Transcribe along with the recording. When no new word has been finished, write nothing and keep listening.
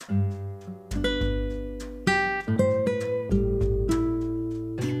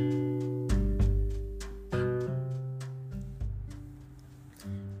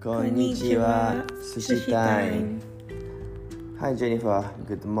Konnichiwa, Sushi Time. Hi Jennifer,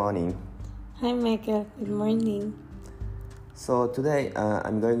 good morning. Hi Michael, good morning. So today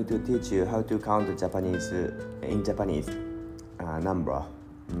I'm going to teach you how to count Japanese number.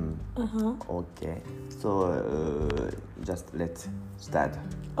 Okay. So just let's start.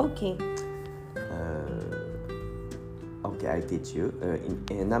 Okay. Okay, I teach you.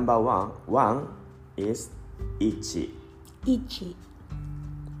 In number one is ichi. Ichi.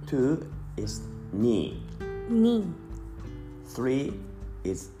 2 is ni. Ni. 3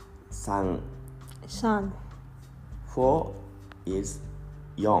 is san. San. 4 is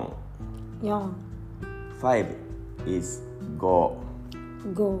yon. Yon. 5 is go.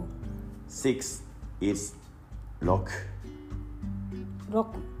 Go. 6 is rock.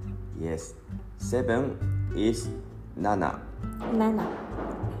 Rock. Yes. 7 is nana. Nana.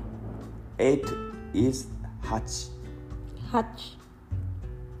 8 is hachi. Hachi.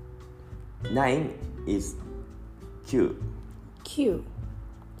 9 is kyu. Q.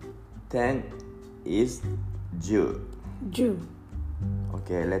 10 is ju. Ju.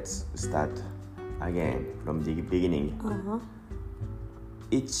 Okay, let's start again from the beginning. 1,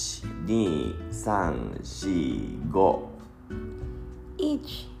 2, 3, 4, 5. 1, 2, 3, 4,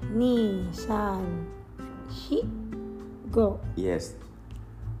 5. Yes. 6,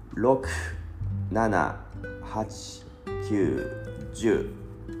 7, 8, 9, 10. 6, 7, 8,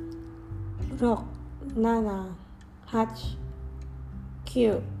 9, 10.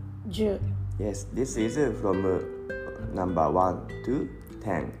 Yes, this is from number 1 to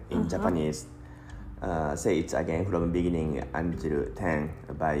 10 in Japanese. Say it again from beginning until 10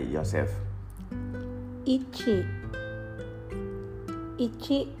 by yourself. 1, 2,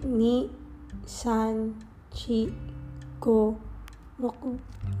 3, 4,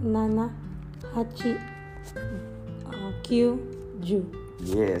 5, 6, 7, 8, 9, 10.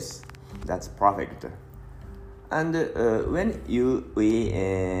 Yes, that's perfect. And when we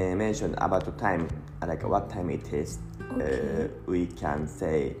mention about the time, like what time it is, we can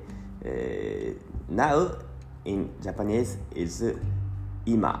say now in Japanese is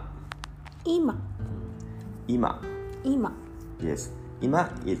ima. Ima. Ima. Ima. Yes, ima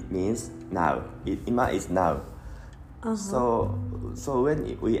it means now. Ima is now. So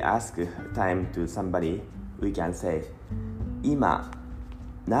when we ask time to somebody, we can say ima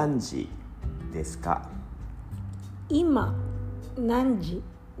nanji desu ka? Ima nanji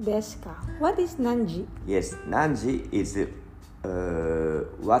desu ka? What is nanji? Yes, nanji is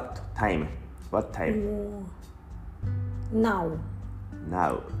what time? What time? Now.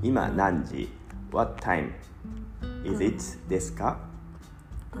 Now. Ima nanji. What time? Is it desu ka?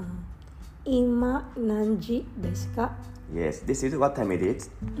 Ima nanji desu ka? Yes, this is what time it is.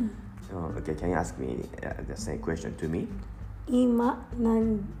 Okay, can you ask me the same question to me? Ima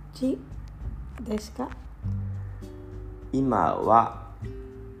nanji desu ka? 今は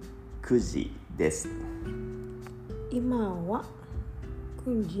9時です。今は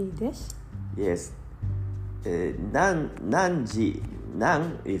9時です。Yes. 何時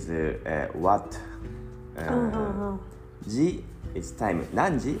Nan is what? 時 is time.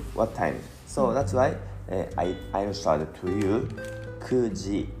 何時 what time? So that's why I answered to you 9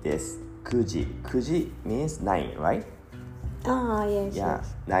時です。9時 9時 means 9, right? Yes. Yeah,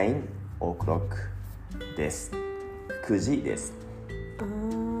 9 o'clock です。9時です。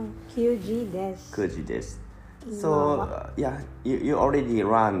9時です。9時です。So, yeah, you already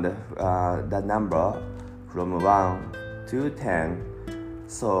learned the number from 1 to 10.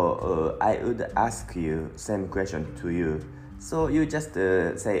 So, I would ask you same question to you. So, you just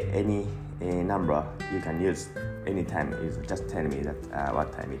say any number you can use anytime. You just tell me that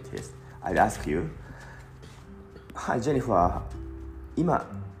what time it is. I'll ask you. Hi, Jennifer. 今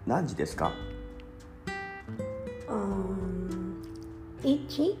何時ですか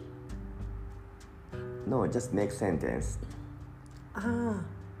1? No, just make sentence.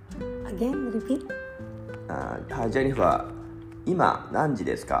 Again, repeat. Hi, Jennifer. 今何時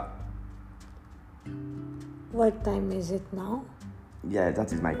ですか What time is it now? Yeah,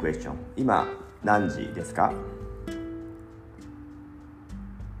 that is my question. 今何時ですか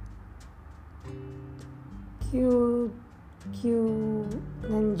 9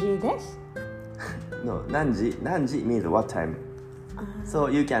何時です No, 何時 means what time. So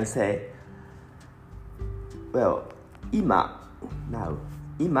you can say, well, 今 now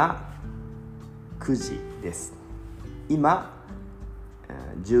今9時です。今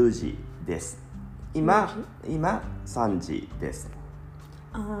10時です。今3時です。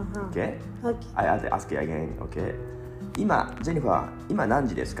Okay? I ask you again, okay? 今、ジェニファー、今何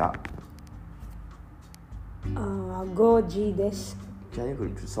時ですか5時です。can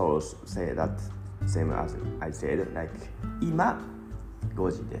you so say that same as I said, like 今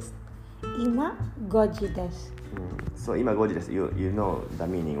5時です。今5時です。So 今5時です。You know the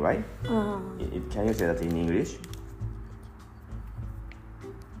meaning, right? Can you say that in English?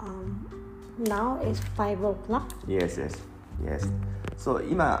 Now is 5 o'clock. Yes. So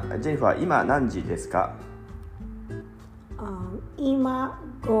今ジェニファー今何時ですか？今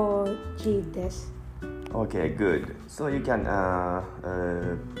5時です。Okay, good. So you can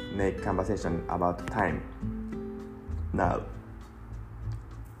make conversation about time now,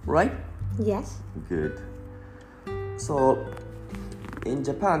 right? Yes. Good. So in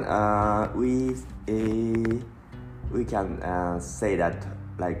Japan, we can say that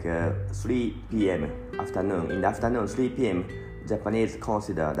like 3 p.m. afternoon. In the afternoon, 3 p.m. Japanese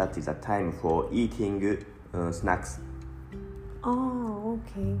consider that is a time for eating snacks. Oh,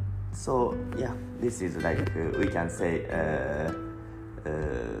 okay. So yeah, this is like we can say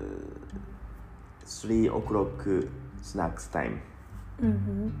 3 o'clock snacks time.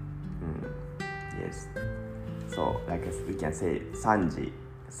 Yes. So like we can say 3時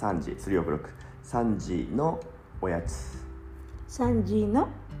 3 o'clock 3時のおやつ。3時の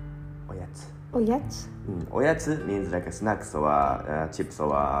おやつ。おやつ means like snacks or chips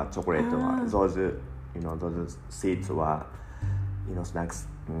or chocolate or those sweets or snacks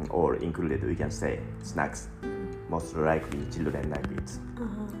or included we can say snacks. Most likely children like it.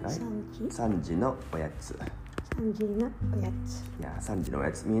 Right? 3時のおやつ。3時のおやつ。Yeah, 3時のお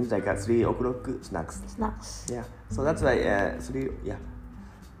やつ means like a 3 o'clock snacks. Yeah, so that's why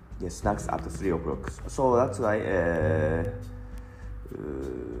snacks at 3 o'clock. So that's why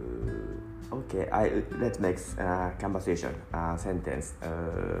okay, let's make conversation sentence.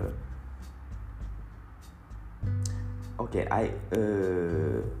 Okay, I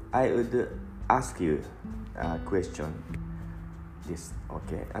would ask you a question. This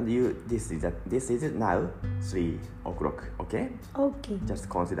okay, and this is now 3 o'clock. Okay? Okay. Just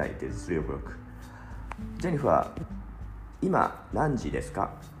consider it is 3 o'clock. ジェニファー、今何時です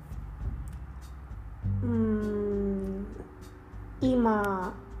か？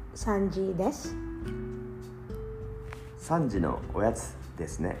今3時です。3時のおやつで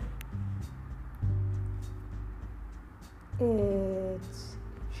すね。It's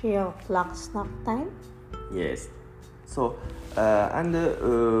 3 o'clock snack time. Yes. So, and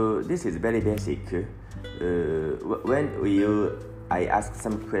this is very basic. When I ask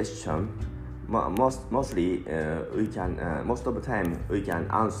some question, mostly we can most of the time we can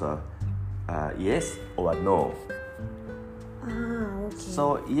answer yes or no. Okay.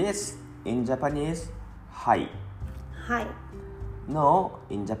 So yes in Japanese, はい。はい。No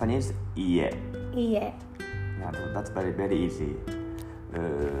in Japanese, いいえ。いいえ。Yeah, that's very easy.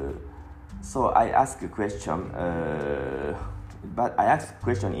 So I ask a question, but I ask a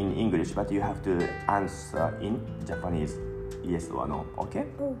question in English, but you have to answer in Japanese, yes or no. Okay?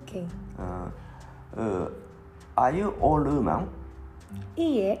 Okay. Are you all woman?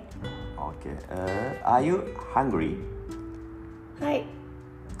 いいえ。Okay. Are you hungry? はい。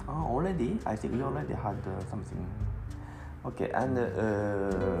Already? I think you already had something. Okay. And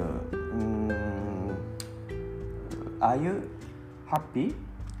are you happy?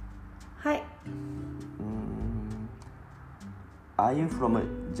 はい。Are you from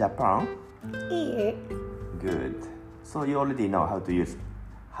Japan? いいえ。Good. So you already know how to use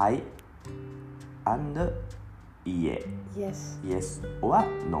はい and いいえ。Yes. Yes or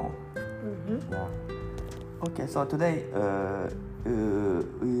no. Yeah. Okay, so today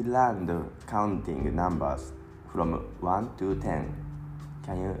we learned counting numbers from 1 to 10.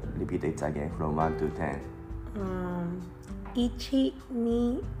 Can you repeat it again from 1 to 10?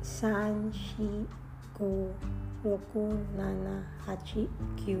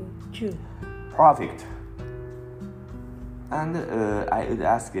 1、2、3、4、5、6、7、8、9、10。Perfect. And I would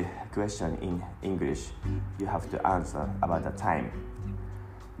ask a question in English. You have to answer about the time.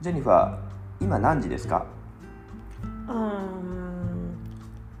 ジェニファー、今何時ですか？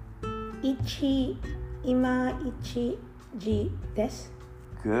今1時です。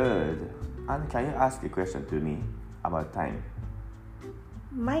Good. And can you ask a question to me about time?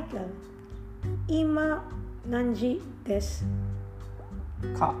 Michael, 今何時です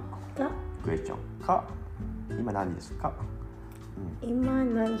かか？ Question. か今何時ですか？今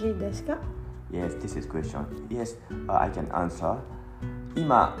何時ですか？ Yes, this is question. Yes, I can answer.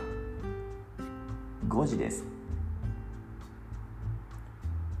 今5時です。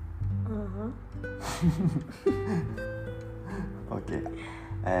Okay.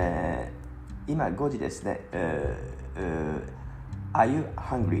 今5時ですね。Are you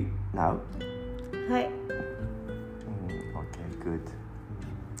hungry now? はい。Okay, good.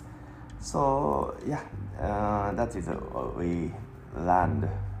 So yeah, that is what we learned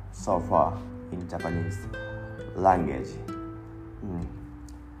so far in Japanese language.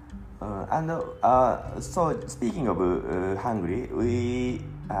 So speaking of hungry,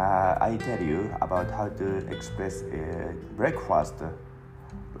 I tell you about how to express breakfast,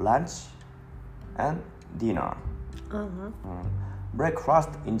 lunch, and dinner. Breakfast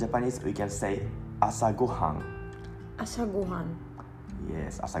in Japanese we can say asagohan. Asagohan.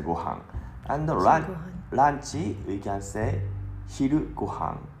 Yes, asagohan. And Asagohan. lunch we can say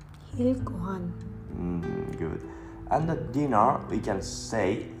hirugohan. Hilgohan. Good. And the dinner we can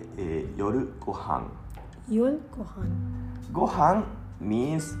say yorugohan. Yulgohan. Gohan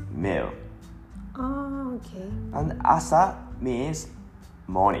means meal, Okay. and asa means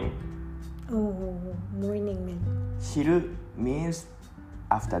morning. Oh, morning meal. Hiru means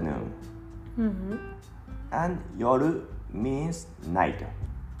afternoon, and yoru means night.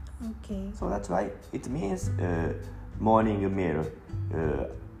 Okay. So that's why it means morning meal,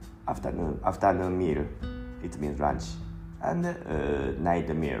 afternoon meal. It means lunch, and night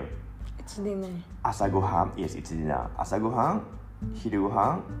meal. It's dinner. Asagohan, yes, it's dinner. Asagohan,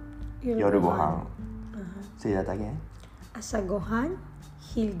 hirugohan, yorugohan. Say that again. Asagohan,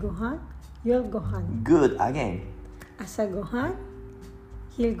 Hilgohan, Yulgohan. Good, again. Asagohan,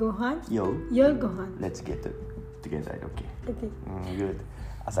 Hilgohan, Yo, Yulgohan. let's get it together, okay. Okay. Good.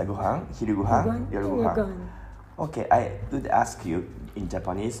 Asagohan, hirugohan, yorugohan. Okay, I would ask you in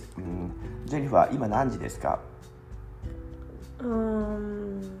Japanese, Jennifer, 今何時ですか? You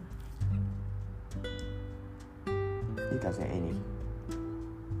can say any.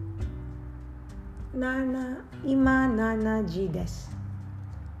 今7時です。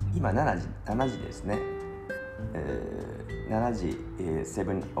今7時ですね。7時、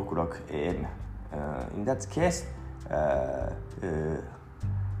7 o'clock a.m. In that case,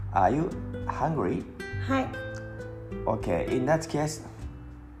 are you hungry? はい。Okay, in that case,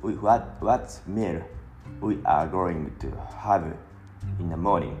 what meal we are going to have in the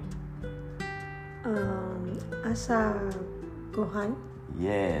morning? 朝ごはん。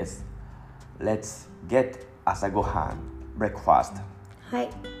 Yes, let's get asagohan, breakfast. はい。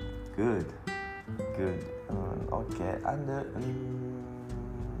 Good. Okay, and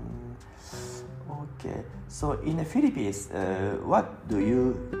okay. So in the Philippines, what do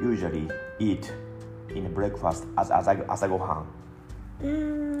you usually eat in the breakfast as asagohan?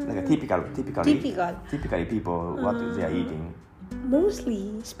 Like a typically people what they are eating.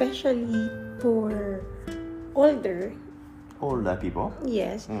 Mostly, especially for older people.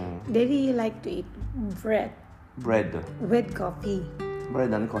 Yes, they really like to eat bread with coffee.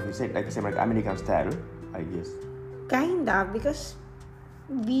 Bread and coffee, same like American style, I guess. Kind of, because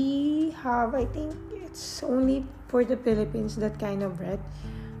we have, I think it's only for the Philippines, that kind of bread.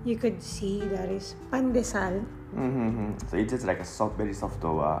 You could see that is pandesal. So it is like a very soft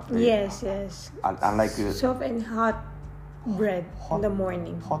or Yes. unlike Soft and hot bread in the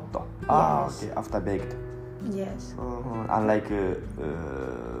morning. Hot. Yes. Okay, after baked. Yes. Unlike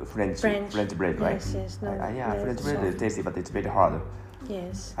French bread, right? Yes. No, French bread is soft. tasty, but it's very hard.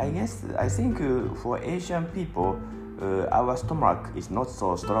 Yes. I think for Asian people, our stomach is not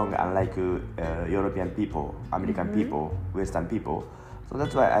so strong, unlike European people, American people, Western people. So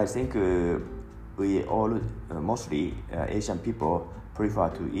that's why I think we all, mostly Asian people, prefer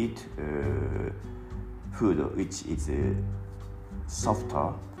to eat food which is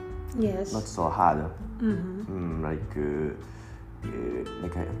softer, Yes. not so hard. Like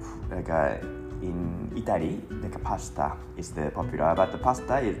in Italy, like pasta is the popular, but the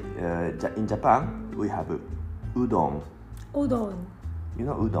pasta is in Japan we have udon. Udon. You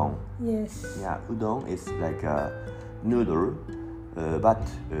know udon? Yes. Yeah, udon is like a noodle, but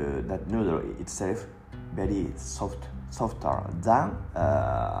that noodle itself very softer than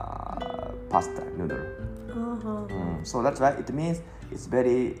pasta noodle. So that's why it means it's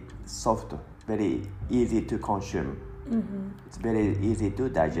very soft, very easy to consume. It's very easy to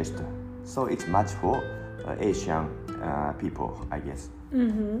digest. So it's much for Asian people, I guess.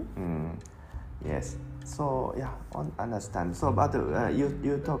 Yes. So yeah, understand. So, but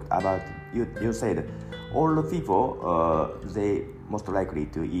you talked about you said all the people they most likely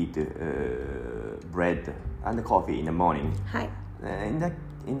to eat bread and coffee in the morning. Hi.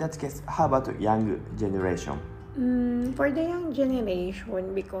 In that case, how about young generation? For the young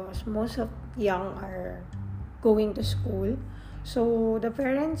generation, because most of young are going to school, so the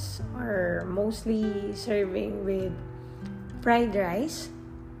parents are mostly serving with fried rice,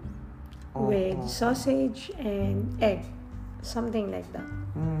 with sausage and egg, something like that.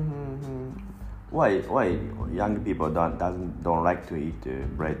 Why young people don't like to eat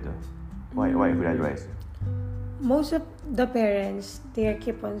bread? Why fried rice? Most of the parents, they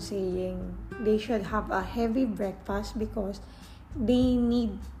keep on saying they should have a heavy breakfast because they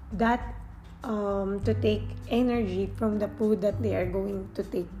need that to take energy from the food that they are going to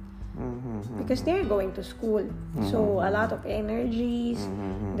take, because they are going to school. So a lot of energies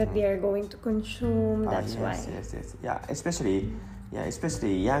that they are going to consume. That's why. Yes.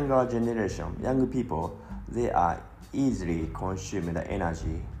 Especially younger generation, young people, they are easily consume the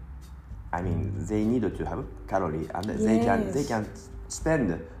energy. I mean, they need to have calorie, and they can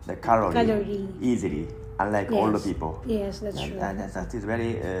spend the calorie easily, unlike older people. Yes, that's true. That is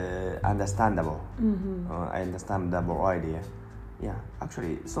very understandable. Understandable idea. Yeah,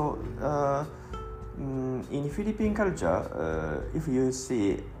 actually. So in Philippine culture, if you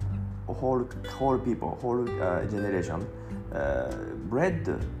see whole people, whole generation,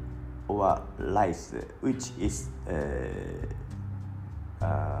 bread or rice, which is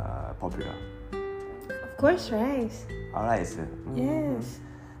popular. Of course, rice. Rice. Yes.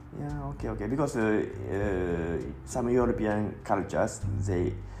 Yeah. Okay. Because some European cultures,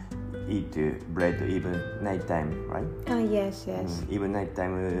 they eat bread even nighttime, right? Yes. Even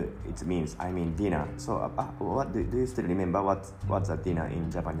nighttime, it means dinner. So what do you still remember? What's a dinner in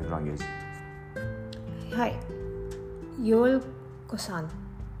Japanese language? Hi. Yol-kosan.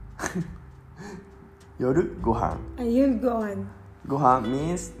 Yoru gohan. Yol-gohan. Gohan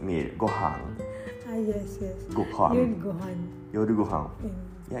means meal. Gohan. Yes. Gohan. Yol-gohan. Yoru gohan.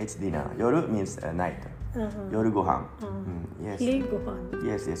 Yeah, it's dinner. Yoru means night. Yoru gohan. Yes. Yol-gohan.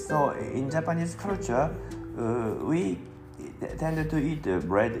 Yes. So in Japanese culture, we tend to eat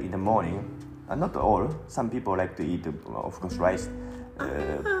bread in the morning. Not all. Some people like to eat, of course, rice.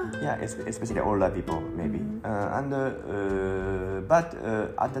 Especially older people, maybe. But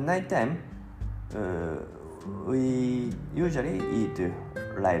at the night time, we usually eat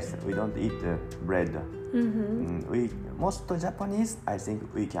rice. We don't eat bread. Most Japanese, I think,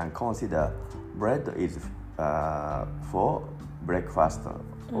 we can consider bread is for breakfast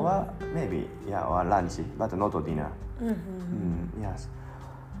or maybe or lunch, but not dinner. Yes.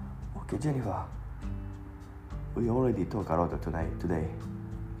 Okay, Jennifer. We already talked a lot today.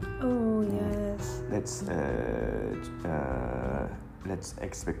 Oh yes. Let's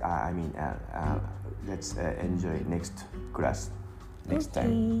expect. Let's enjoy next class next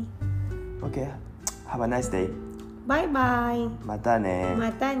time. Okay. Have a nice day. Bye bye. またね。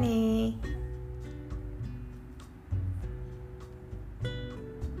またね。